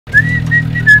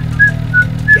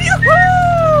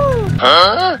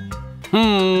Huh?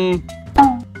 Yippee!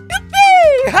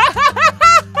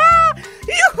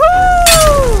 Yoo-hoo!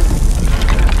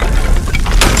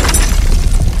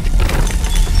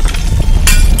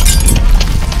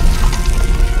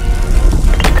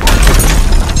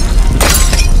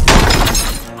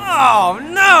 Oh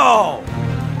no!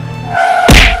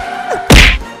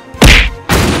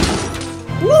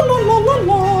 No.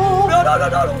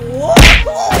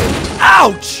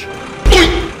 Ouch!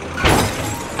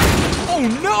 Oh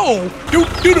no!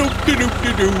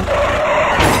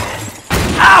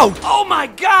 Ouch! Oh my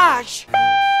gosh!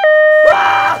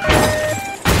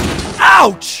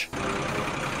 Ouch!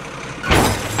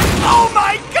 Oh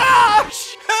my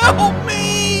gosh! Help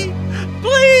me!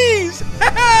 Please!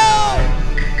 Help!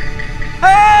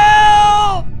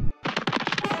 Help!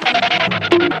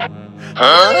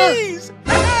 Huh? Please!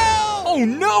 Help! Oh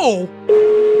no!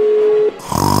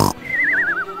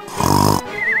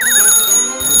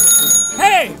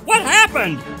 Hey, what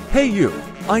happened? Hey you,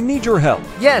 I need your help.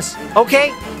 Yes,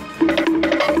 okay.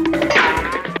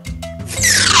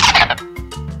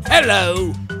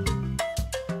 Hello.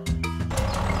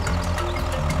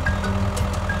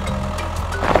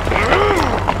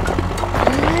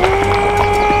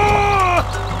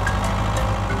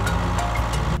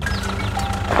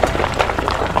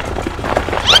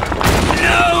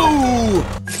 No!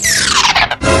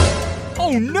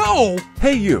 Oh no!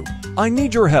 Hey you, I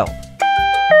need your help.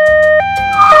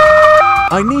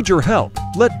 I need your help.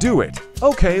 Let's do it.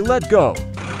 Okay, let go.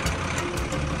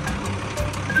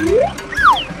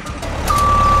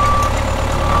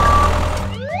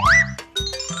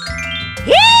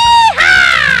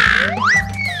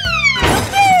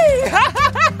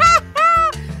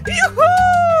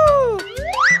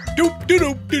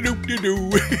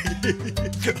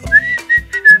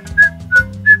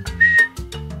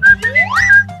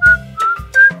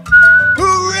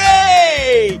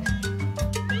 Hooray!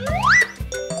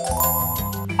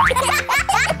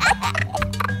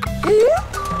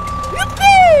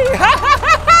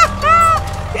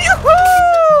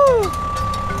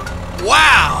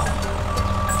 Wow!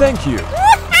 Thank you.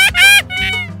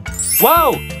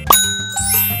 Whoa!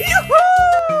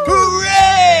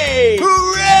 Hooray!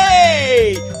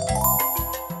 Hooray!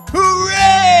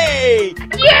 Hooray!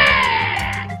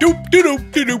 Yeah! Doop doop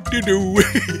doop doop doop.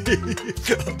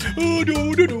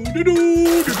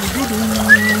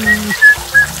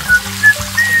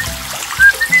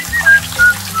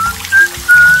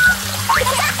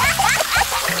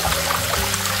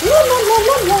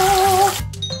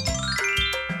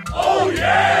 Oh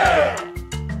yeah!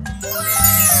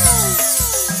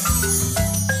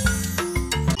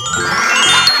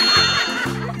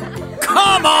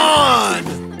 Come on!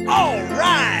 All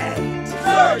right!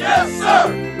 Sir, yes, sir!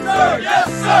 Sir, yes,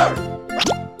 sir!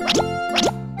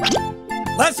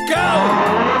 Let's go!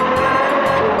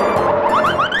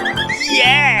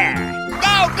 Yeah!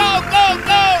 Go, go, go,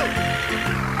 go!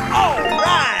 All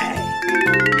right!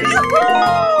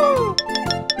 Yoo-hoo!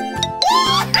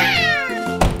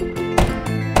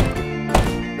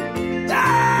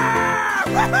 Ah!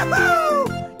 Woo-hoo-hoo!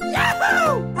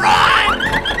 Yahoo! Run!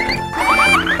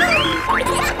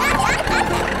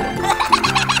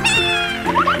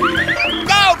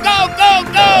 Go, go, go,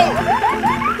 go!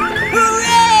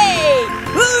 Hooray!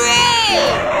 Hooray!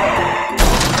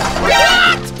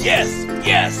 What? Yes,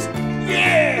 yes,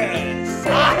 yes!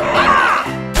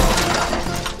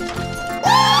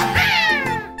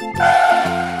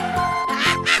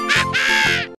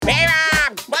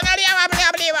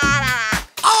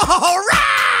 All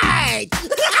right!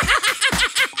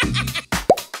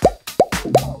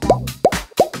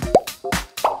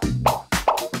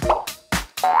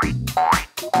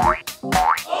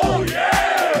 Oh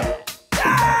yeah!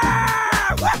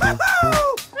 Ah! Woo-hoo-hoo!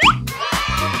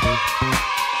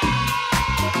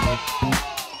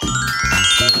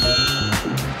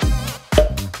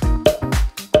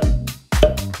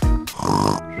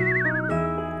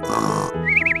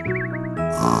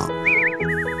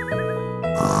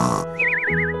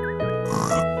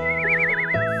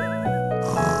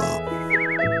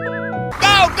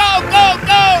 Go, go, go,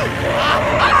 go!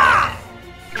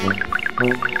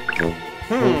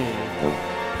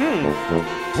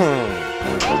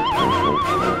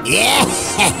 Yeah!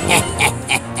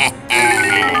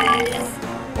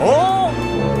 Oh!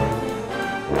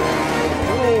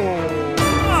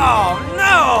 Oh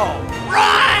no!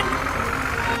 Run!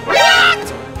 What?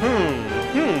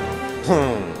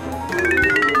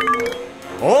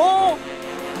 Oh!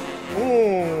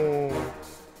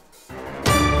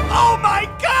 Oh my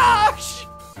gosh!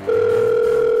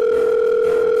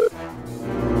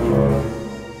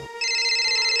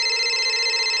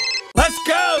 Let's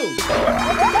go!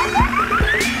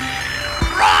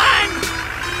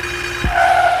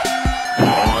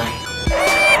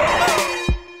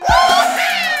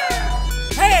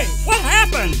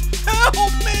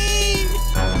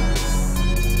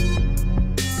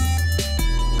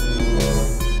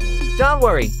 Don't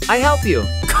worry, I help you.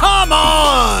 Come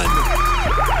on!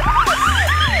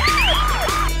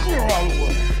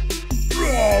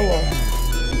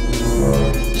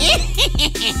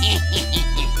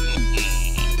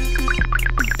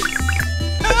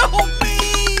 Help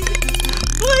me!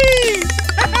 Please,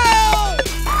 help!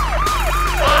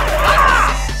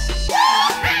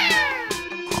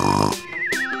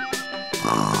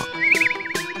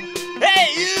 Hey,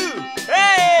 you!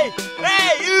 Hey! Hey,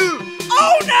 you!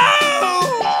 Oh, no!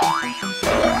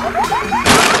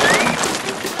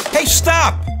 Hey,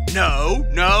 stop! No,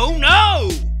 no, no!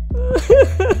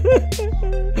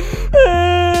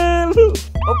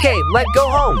 Okay, let's go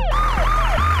home.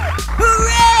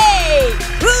 Hooray!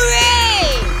 Hooray!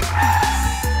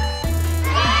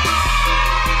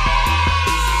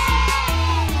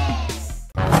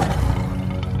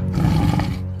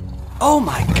 Oh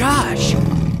my gosh!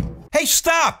 Hey,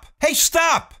 stop! Hey,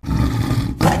 stop!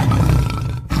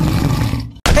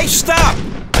 Hey, stop!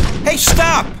 Hey,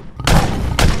 stop!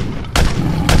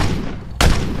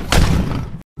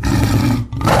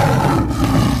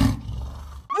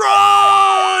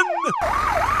 Run!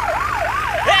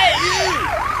 Hey, you!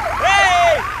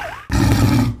 Hey!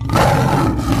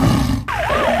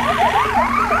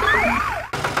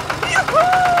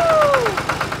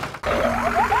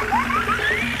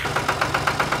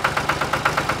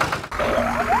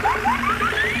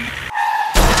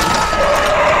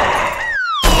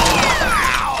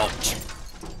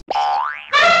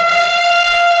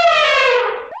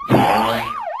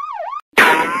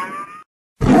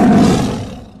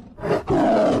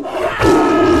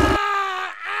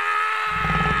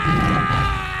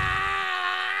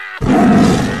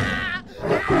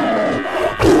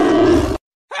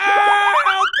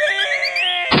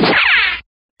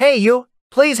 Hey, you,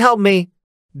 please help me.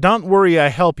 Don't worry, I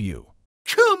help you.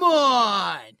 Come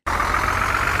on!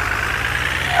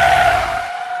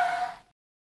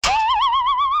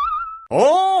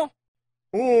 Oh!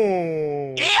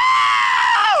 Oh!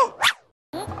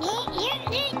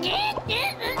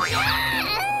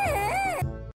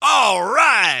 All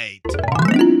right!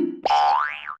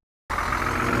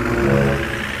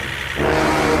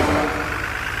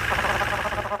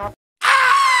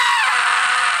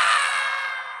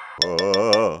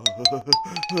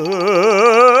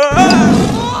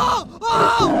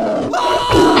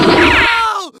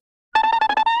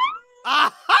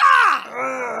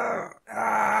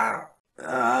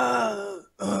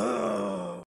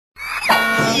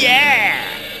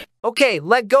 Yeah! Okay,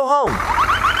 let's go home.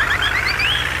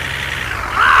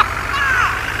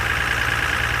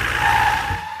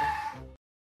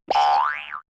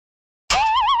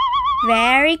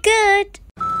 Very good.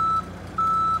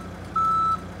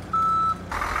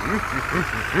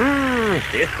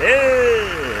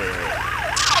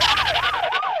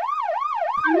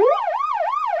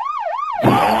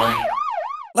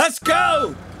 Let's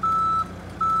go!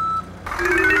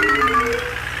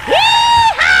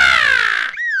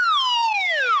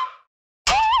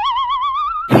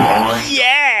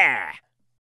 Yeah!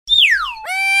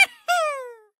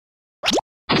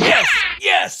 Yes!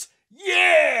 Yes!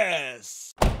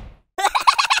 Yes!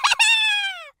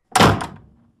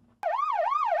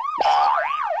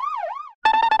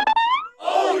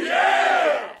 Oh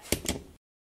yeah!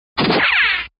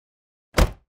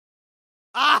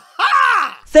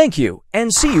 Aha! Thank you,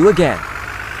 and see you again.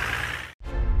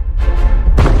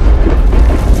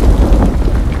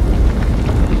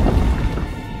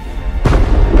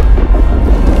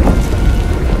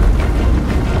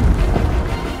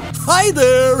 Hi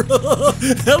there!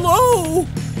 Hello!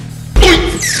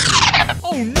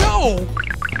 Oh no!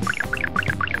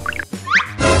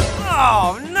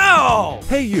 Oh no!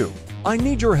 Hey, you, I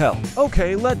need your help.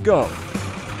 Okay, let go.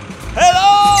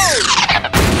 Hello!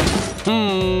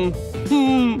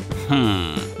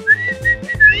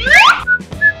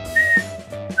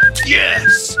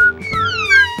 Yes!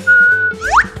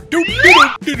 Doop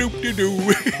doop doop doop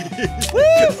doop.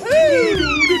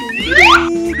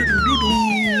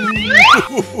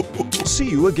 See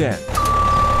you again.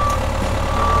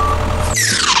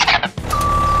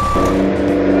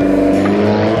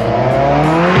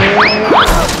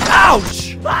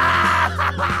 Ouch!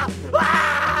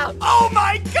 Oh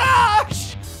my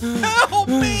gosh! Help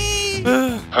me!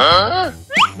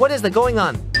 What is going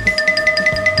on?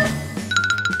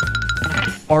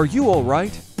 Are you all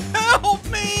right? Help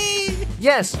me!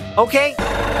 Yes, okay.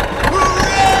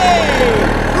 Hooray!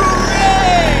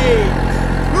 Hooray!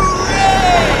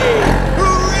 Hooray!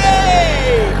 Hooray!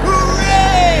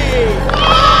 Hooray!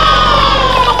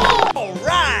 All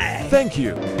right! Thank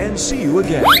you, and see you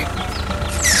again.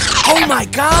 Oh my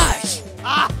gosh!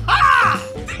 Aha!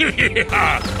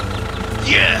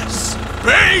 Yes,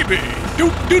 baby!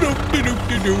 Do do do do do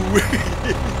do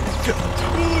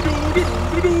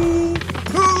do.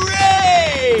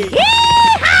 Hooray!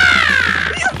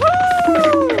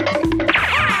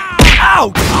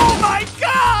 Ouch! Oh my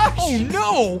gosh! Oh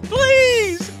no!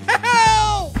 Please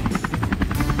help!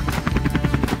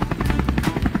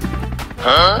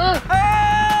 Help!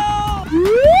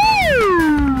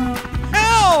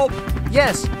 Help!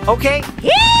 Yes, okay?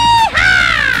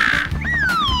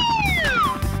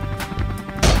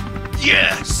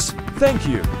 Yes! Thank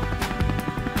you.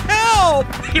 Help!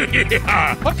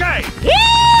 Okay!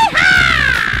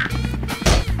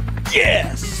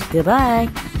 Yes! Goodbye.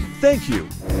 Thank you.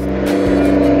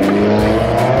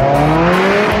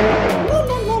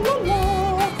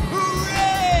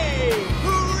 Hooray!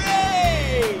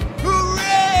 Hooray!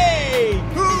 Hooray!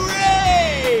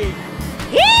 Hooray!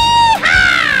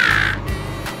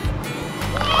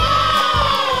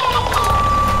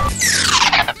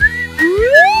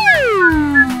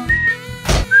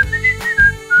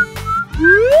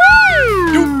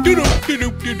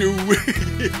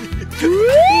 Do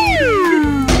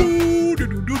do do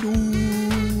do do do.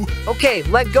 Okay,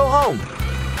 let's go home.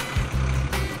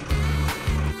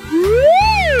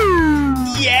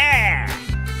 Yeah!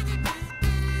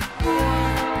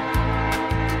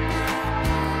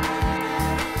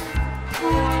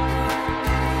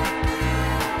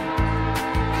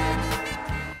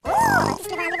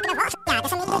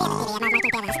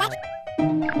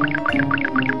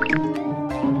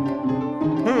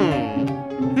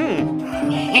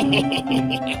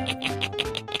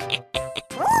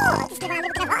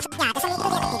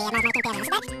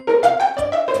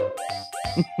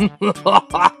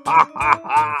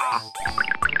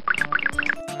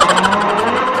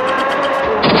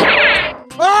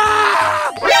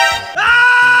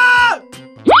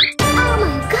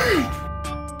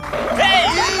 Hey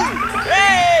you!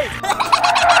 Hey!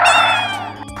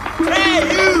 Hey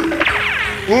you!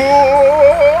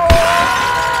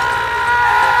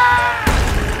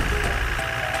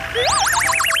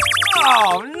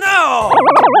 Oh no!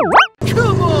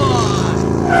 Come on!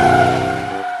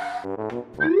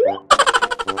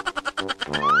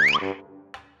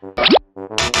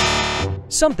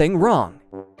 Something wrong.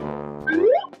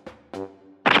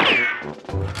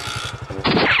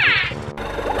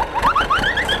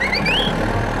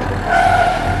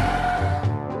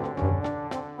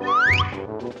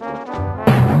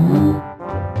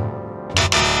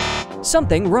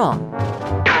 Something wrong.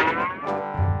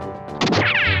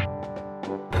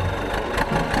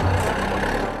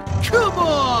 Come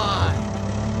on!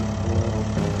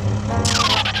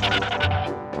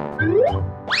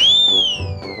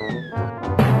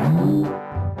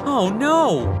 Oh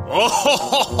no!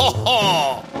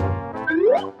 Oh!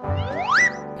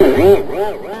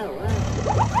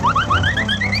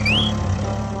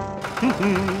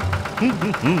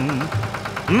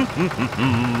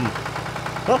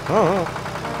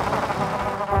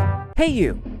 Hey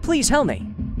you, please help me.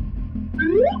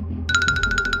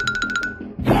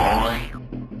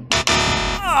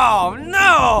 Oh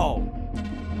no!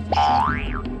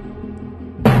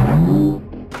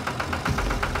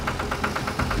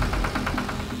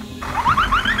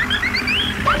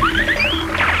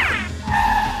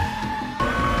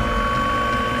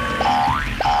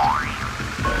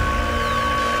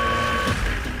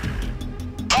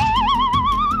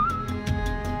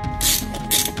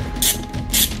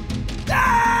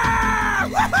 Ah!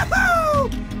 Woo-hoo-hoo!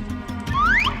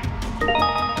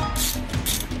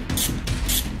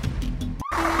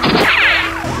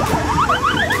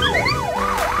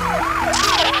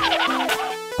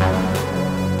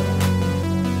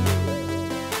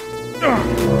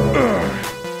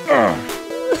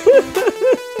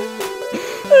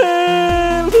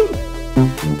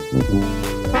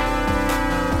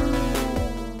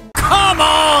 Come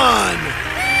on!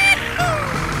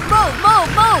 Move, move,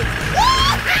 move.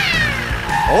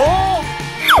 Oh!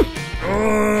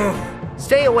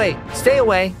 Stay away, stay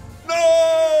away. No!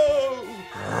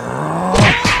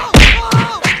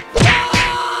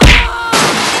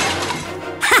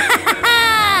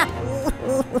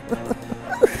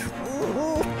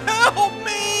 Help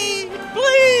me!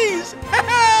 Please,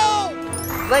 help!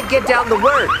 Let's get down the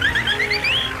word.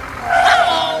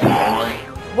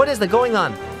 What is the going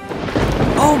on?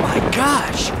 Oh my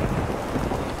gosh!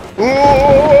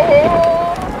 Oh!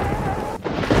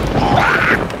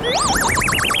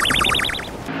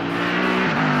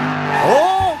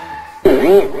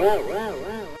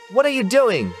 What are you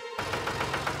doing?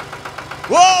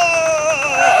 Whoa!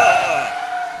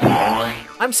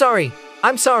 I'm sorry.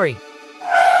 I'm sorry.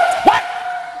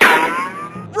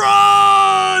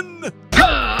 Run!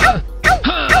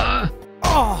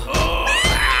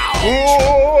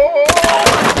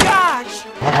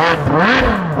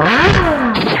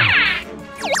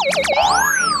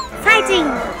 Fighting!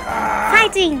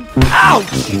 Fighting!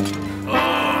 Ouch!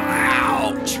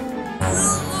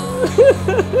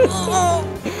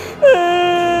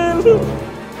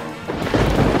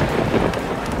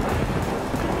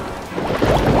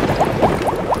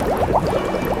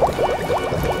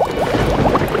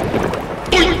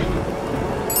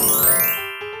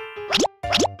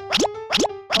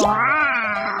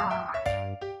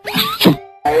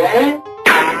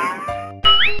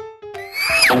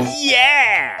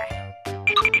 Yeah!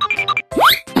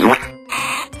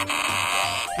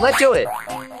 Let's do it.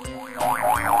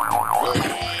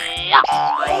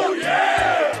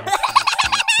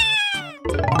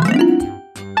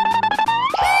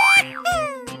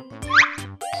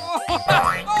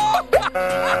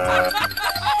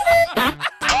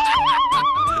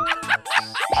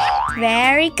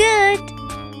 Very good.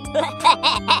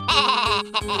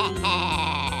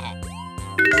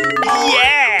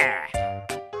 Yeah!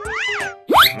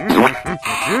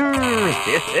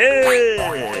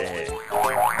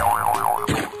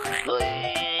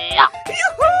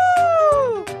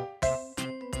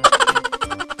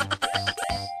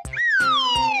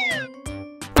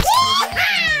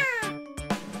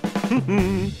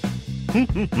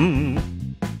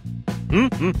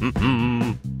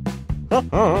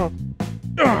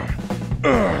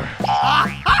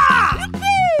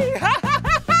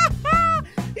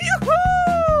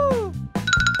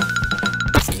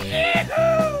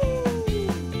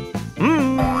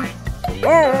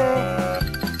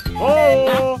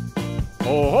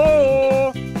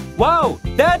 Wow,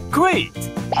 that's great!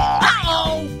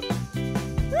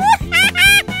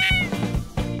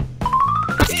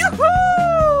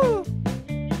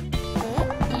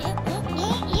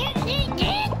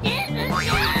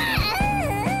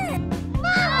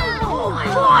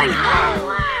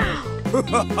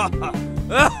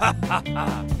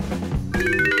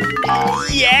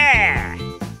 Yeah!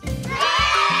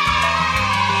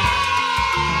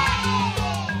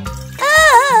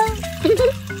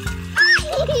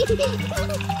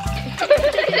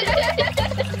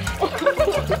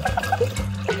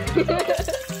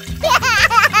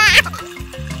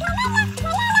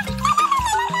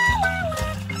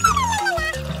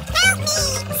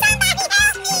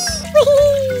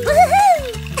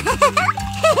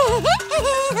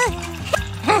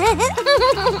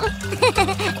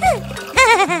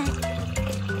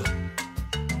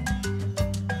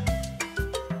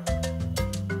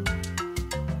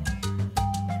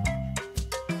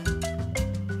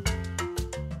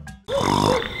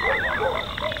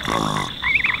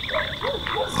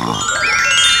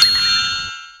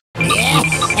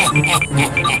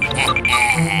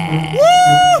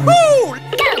 Woohoo!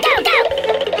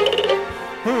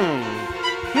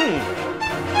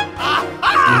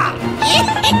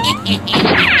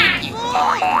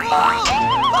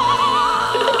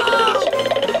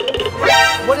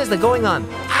 What is the going on?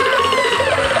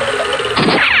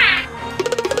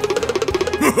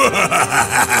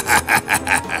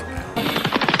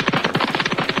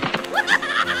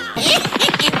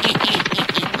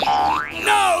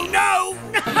 No, no,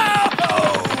 no!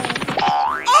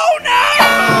 Oh no!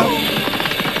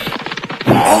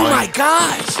 Oh my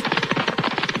gosh!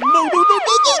 No, no, no,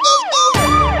 no, no, no, no!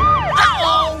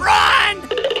 Uh-oh, run!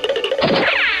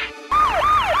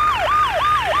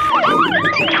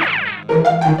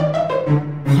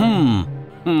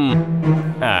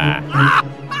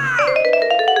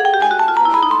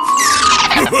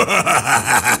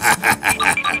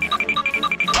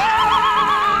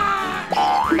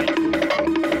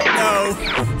 No!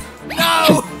 No!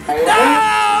 No!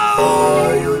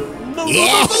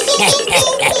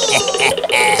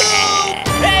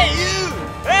 Hey, you!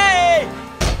 Hey!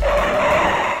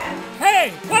 Hey,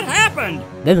 what happened?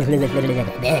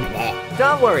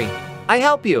 Don't worry. I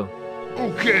help you.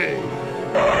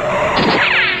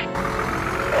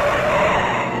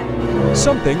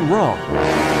 Something wrong.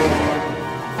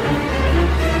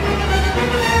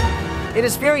 It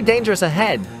is very dangerous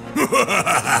ahead.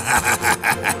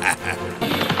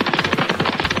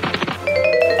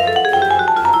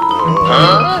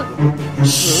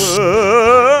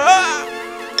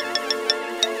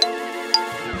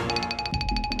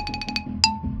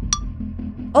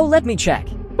 Oh, let me check.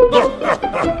 No,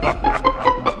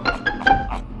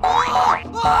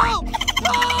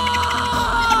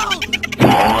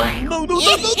 no, no, no,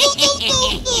 no, no,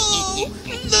 no,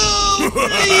 no!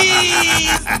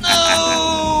 Please, no!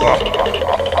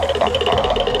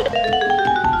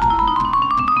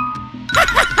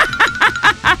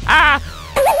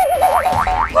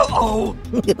 Uh-oh!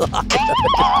 Help!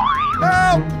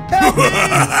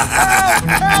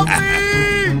 Help me!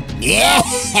 Help! Help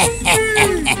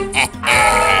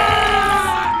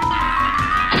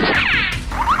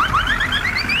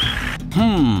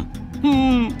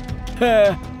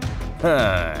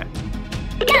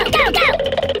Go, go, go!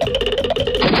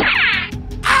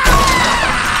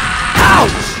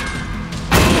 Ouch!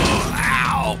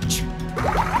 Ouch!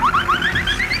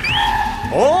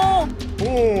 Oh!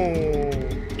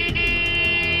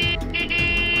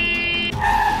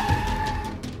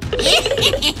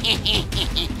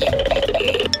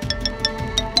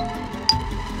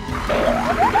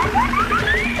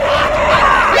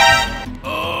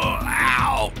 Oh,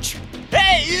 ouch!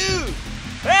 Hey, you!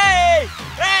 Hey!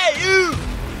 Hey, you!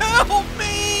 Help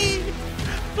me!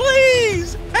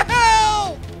 Please,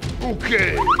 help!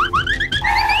 Okay.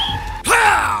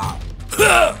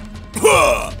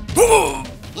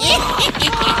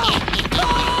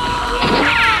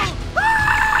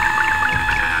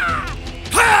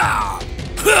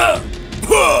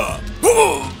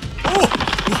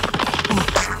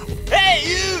 Hey,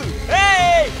 you!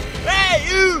 Hey! Hey,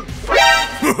 you!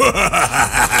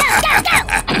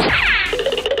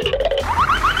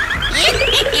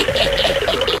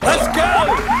 Let's go!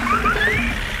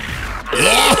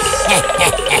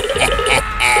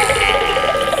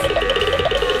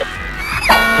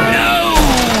 No,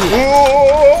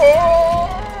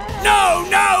 no,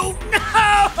 no!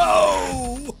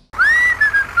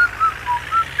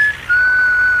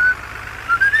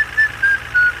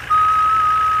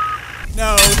 No!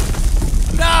 No!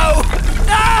 No!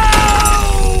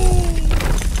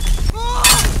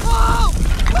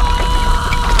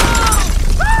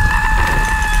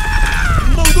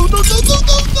 No, no, no, no, no, no,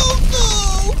 no, no!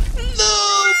 No!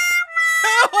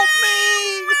 Help me!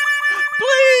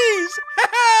 Please,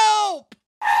 help!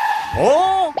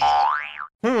 Oh?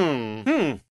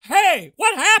 Hey,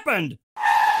 what happened?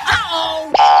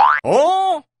 Uh-oh!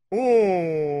 Oh?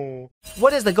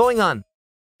 What is the going on?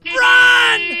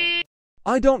 Run!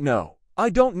 I don't know. I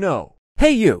don't know.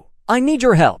 Hey you, I need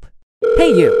your help.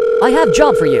 Hey you, I have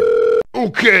job for you.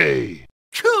 Okay.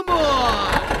 Come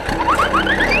on!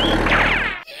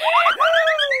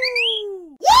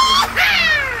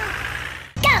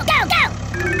 Go, go, go!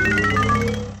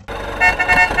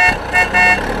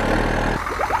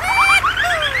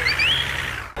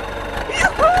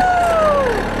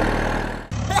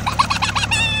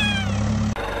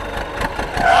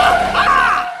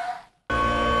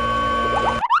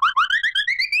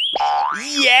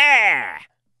 Yeah!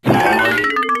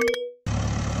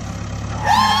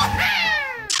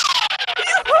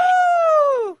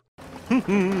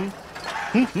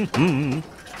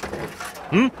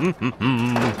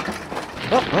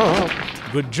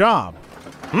 Good job.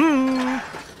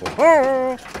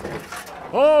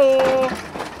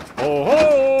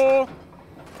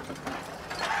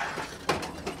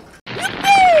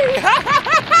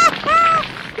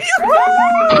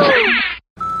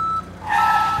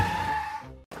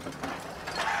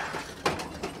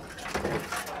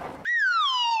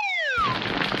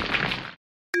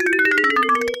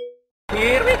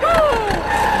 Here we go!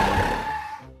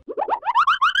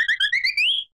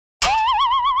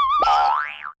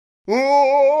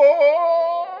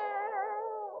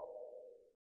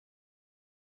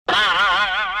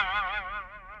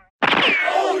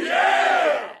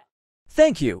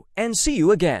 Thank you, and see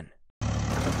you again.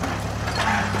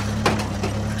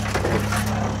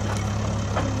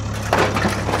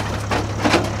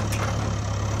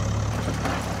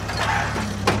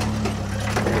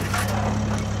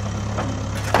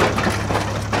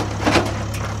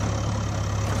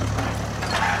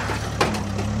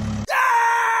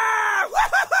 Ah!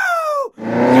 Woo-hoo-hoo!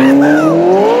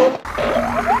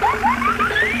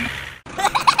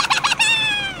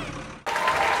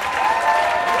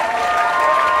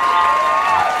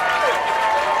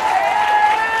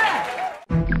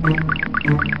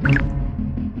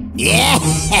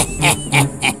 Yahoo!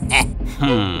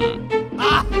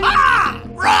 Aha!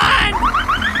 Run!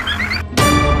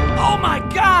 Oh my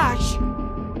gosh!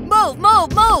 Move,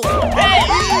 move, move! Hey,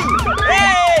 you!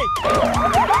 Hey!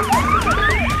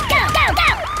 Go, go, go!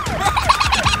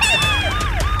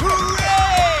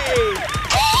 Hooray!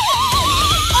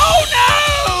 Oh no!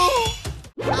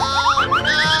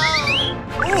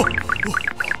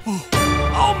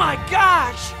 Oh my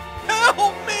gosh!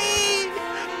 Help me!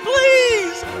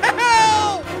 Please,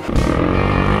 help!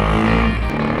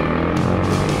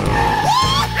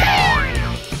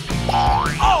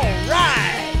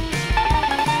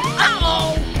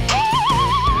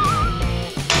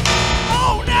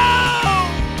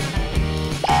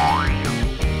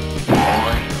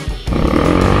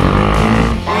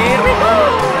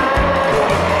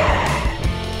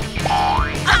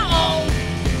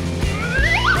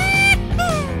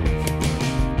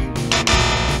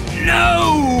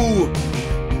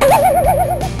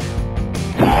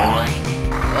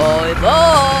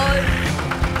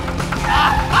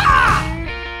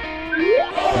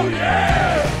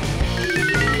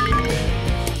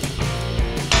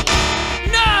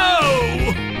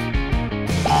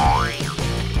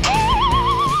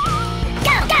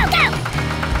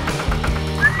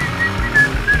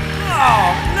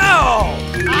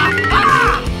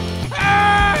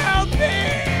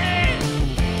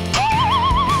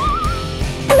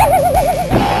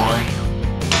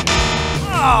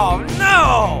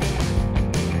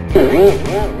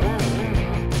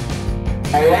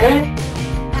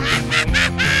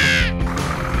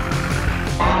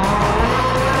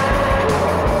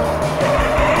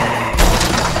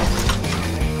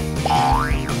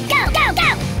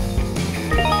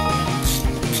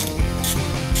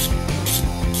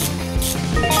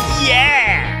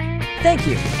 Thank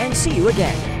you, and see you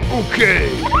again. Okay.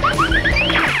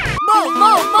 Move,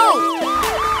 move, move!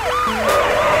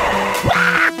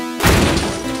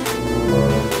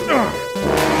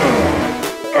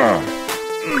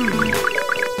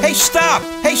 Hey, stop!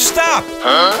 Hey, stop!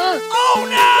 Huh? Oh,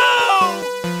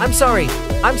 no! I'm sorry.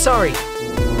 I'm sorry.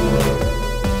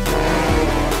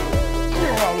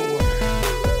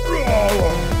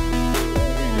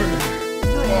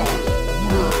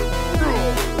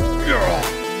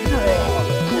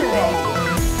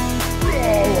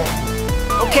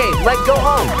 Okay, let's go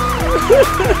home.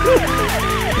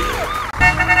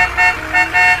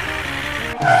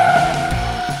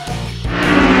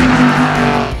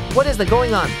 What is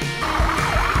going on?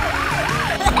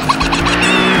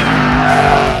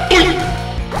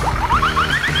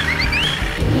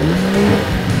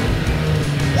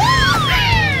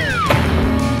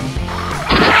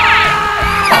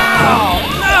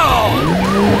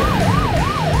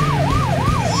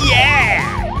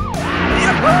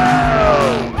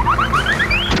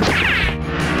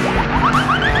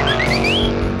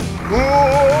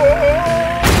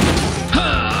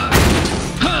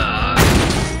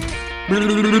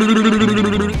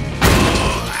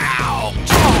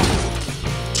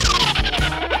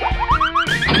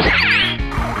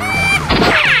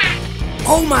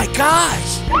 Oh my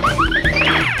gosh!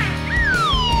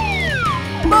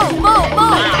 Move, move,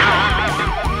 move!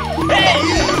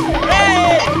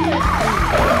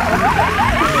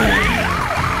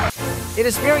 It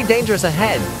is very dangerous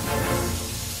ahead.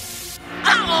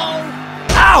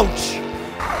 Ouch!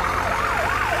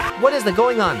 What is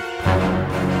going on?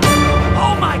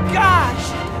 Oh my gosh!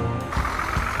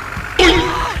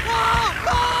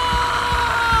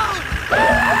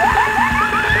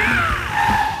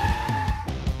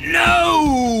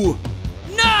 No!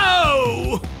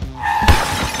 No!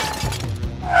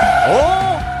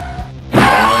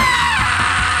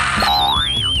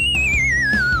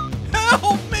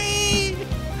 Help me!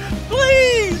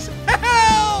 Please,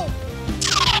 help!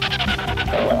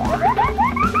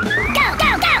 Go,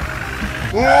 go, go!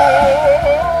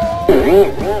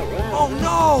 Oh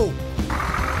no!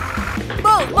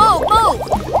 Move, move, move!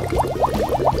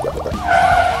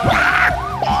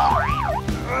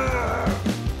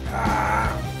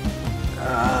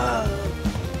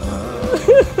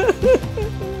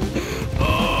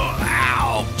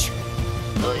 Ouch!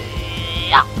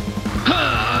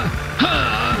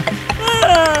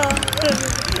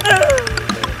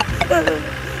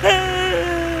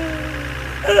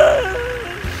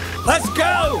 Let's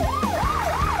go!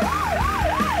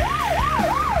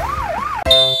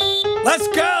 Let's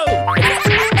go!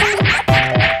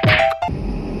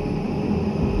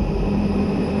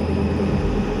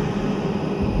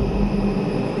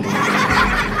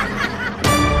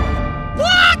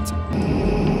 What?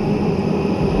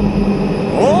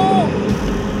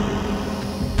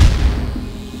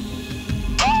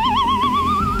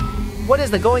 What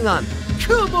is going on?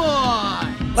 Come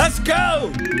on! Let's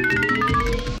go!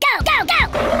 Go, go, go!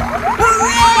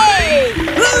 Hooray!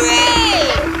 Hooray!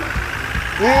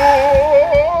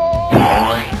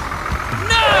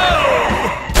 No!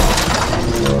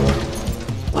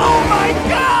 Oh my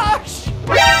gosh!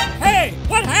 Hey,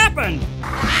 what happened?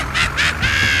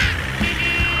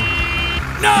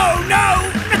 No,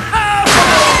 no, no!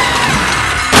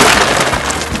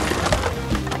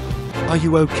 Are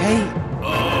you okay?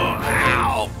 Oh,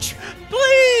 ouch!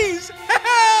 Please,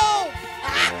 help!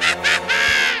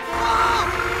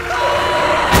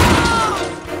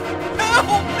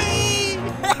 Help me!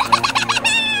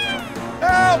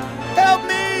 Help! Help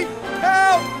me!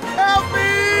 Help! Help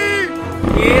me!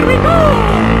 Here we go!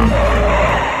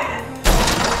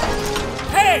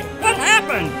 Hey, what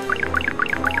happened?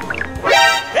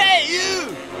 Hey,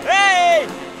 you! Hey!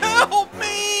 Help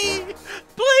me!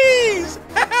 Please,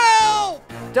 help!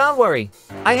 Don't worry.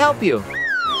 I help you.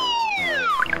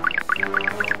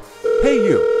 Hey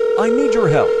you, I need your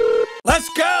help. Let's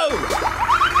go!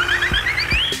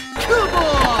 Come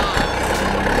on!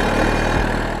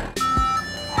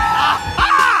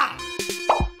 Aha!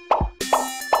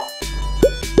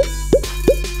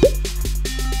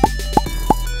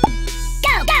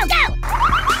 Go, go, go!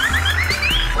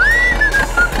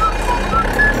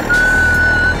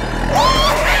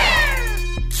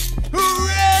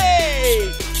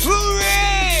 Hooray!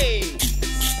 Hooray!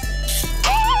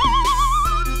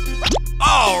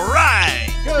 All right!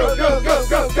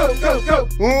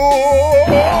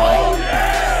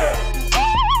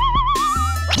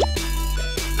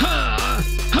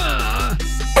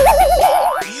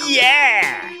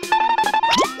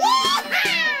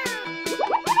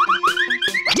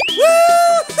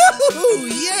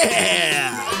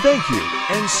 Yeah! Thank you,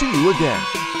 and see you again.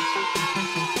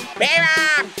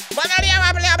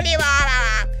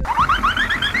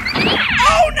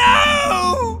 Oh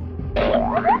no!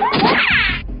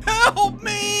 Help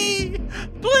me!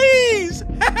 Please,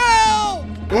 help!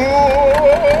 No!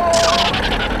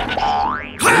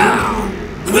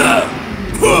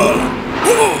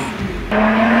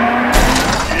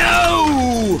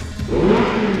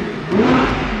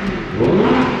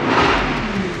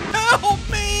 Help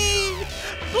me!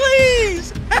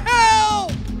 Please,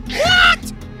 help! What?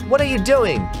 What are you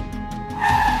doing?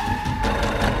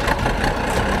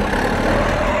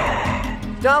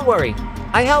 Don't worry.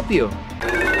 I help you.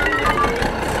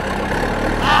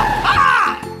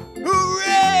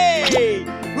 Hooray!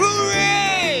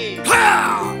 Hooray!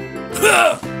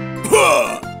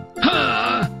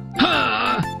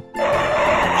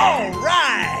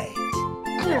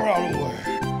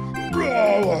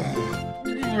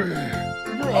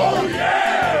 All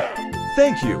right!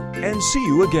 Thank you, and see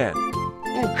you again.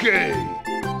 Okay.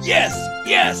 Yes!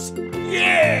 Yes!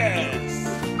 Yes!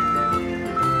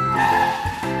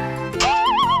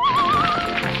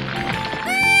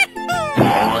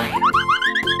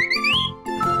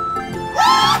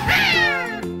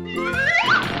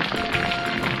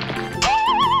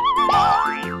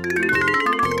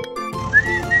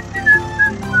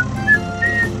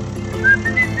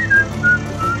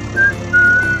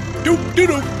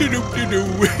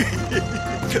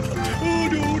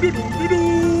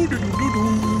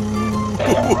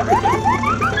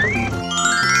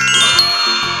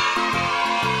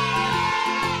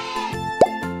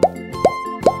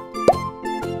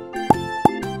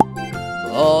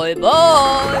 Bye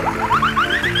bye.